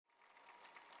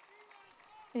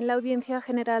En la audiencia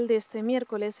general de este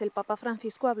miércoles, el Papa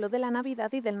Francisco habló de la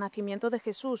Navidad y del nacimiento de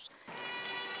Jesús.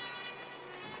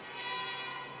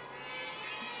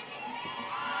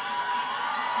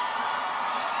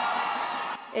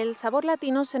 El sabor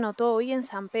latino se notó hoy en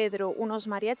San Pedro. Unos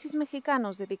mariachis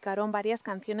mexicanos dedicaron varias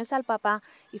canciones al Papa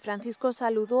y Francisco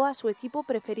saludó a su equipo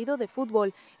preferido de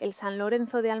fútbol, el San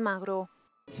Lorenzo de Almagro.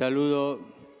 Saludo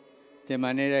de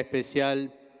manera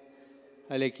especial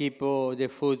al equipo de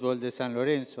fútbol de San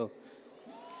Lorenzo,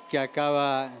 que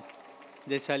acaba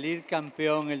de salir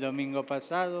campeón el domingo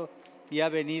pasado y ha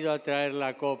venido a traer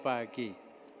la copa aquí.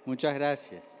 Muchas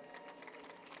gracias.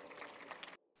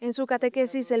 En su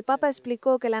catequesis, el Papa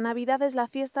explicó que la Navidad es la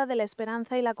fiesta de la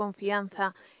esperanza y la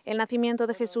confianza. El nacimiento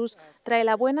de Jesús trae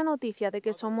la buena noticia de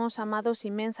que somos amados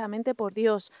inmensamente por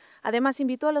Dios. Además,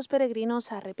 invitó a los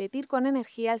peregrinos a repetir con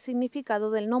energía el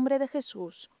significado del nombre de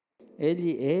Jesús.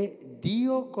 Egli è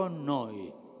Dio con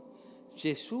noi.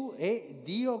 Gesù è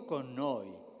Dio con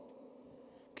noi.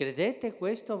 Credete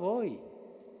questo voi?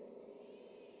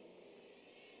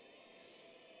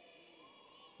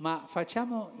 Ma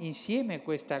facciamo insieme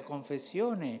questa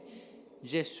confessione.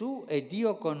 Gesù è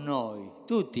Dio con noi.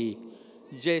 Tutti.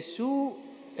 Gesù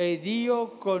è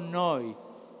Dio con noi.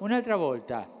 Un'altra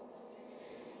volta.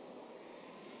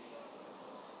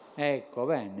 Ecco,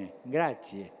 bene,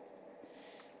 grazie.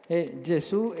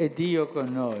 Gesù è Dio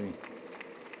con noi.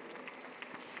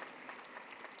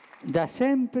 Da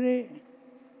sempre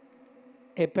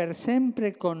e per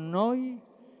sempre con noi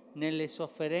nelle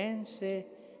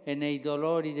sofferenze e nei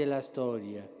dolori della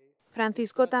storia.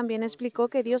 Francisco también explicó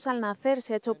que Dios al nacer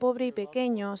se ha hecho pobre y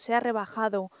pequeño, se ha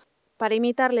rebajado. Para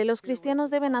imitarle, los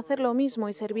cristianos deben hacer lo mismo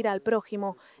y servir al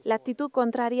prójimo. La actitud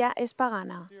contraria es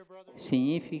pagana.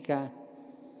 Significa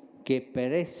che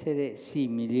per essere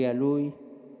simili a Lui,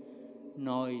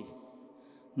 noi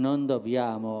non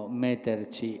dobbiamo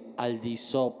metterci al di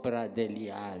sopra degli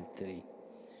altri,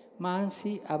 ma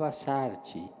anzi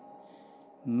abbassarci,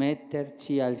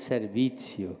 metterci al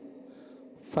servizio,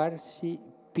 farsi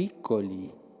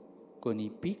piccoli con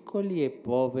i piccoli e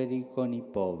poveri con i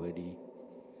poveri.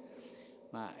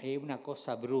 Ma è una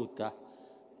cosa brutta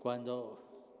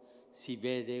quando si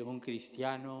vede un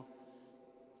cristiano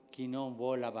che non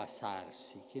vuole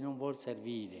abbassarsi, che non vuole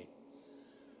servire.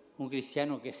 Un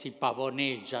cristiano che si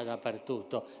pavoneggia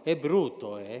dappertutto. È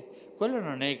brutto, Quello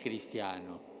non è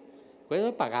cristiano, quello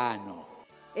è pagano.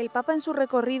 El Papa en su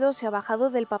recorrido se ha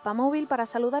bajado del papamóvil para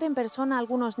saludar en persona a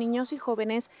algunos niños y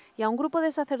jóvenes y a un grupo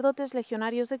de sacerdotes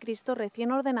legionarios de Cristo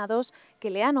recién ordenados que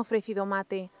le han ofrecido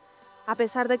mate. A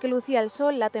pesar de que lucía el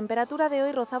sol, la temperatura de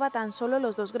hoy rozaba tan solo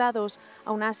los 2 grados.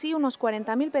 Aún así, unos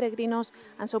 40.000 peregrinos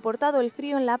han soportado el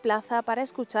frío en la plaza para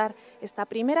escuchar esta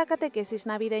primera catequesis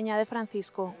navideña de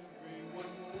Francisco.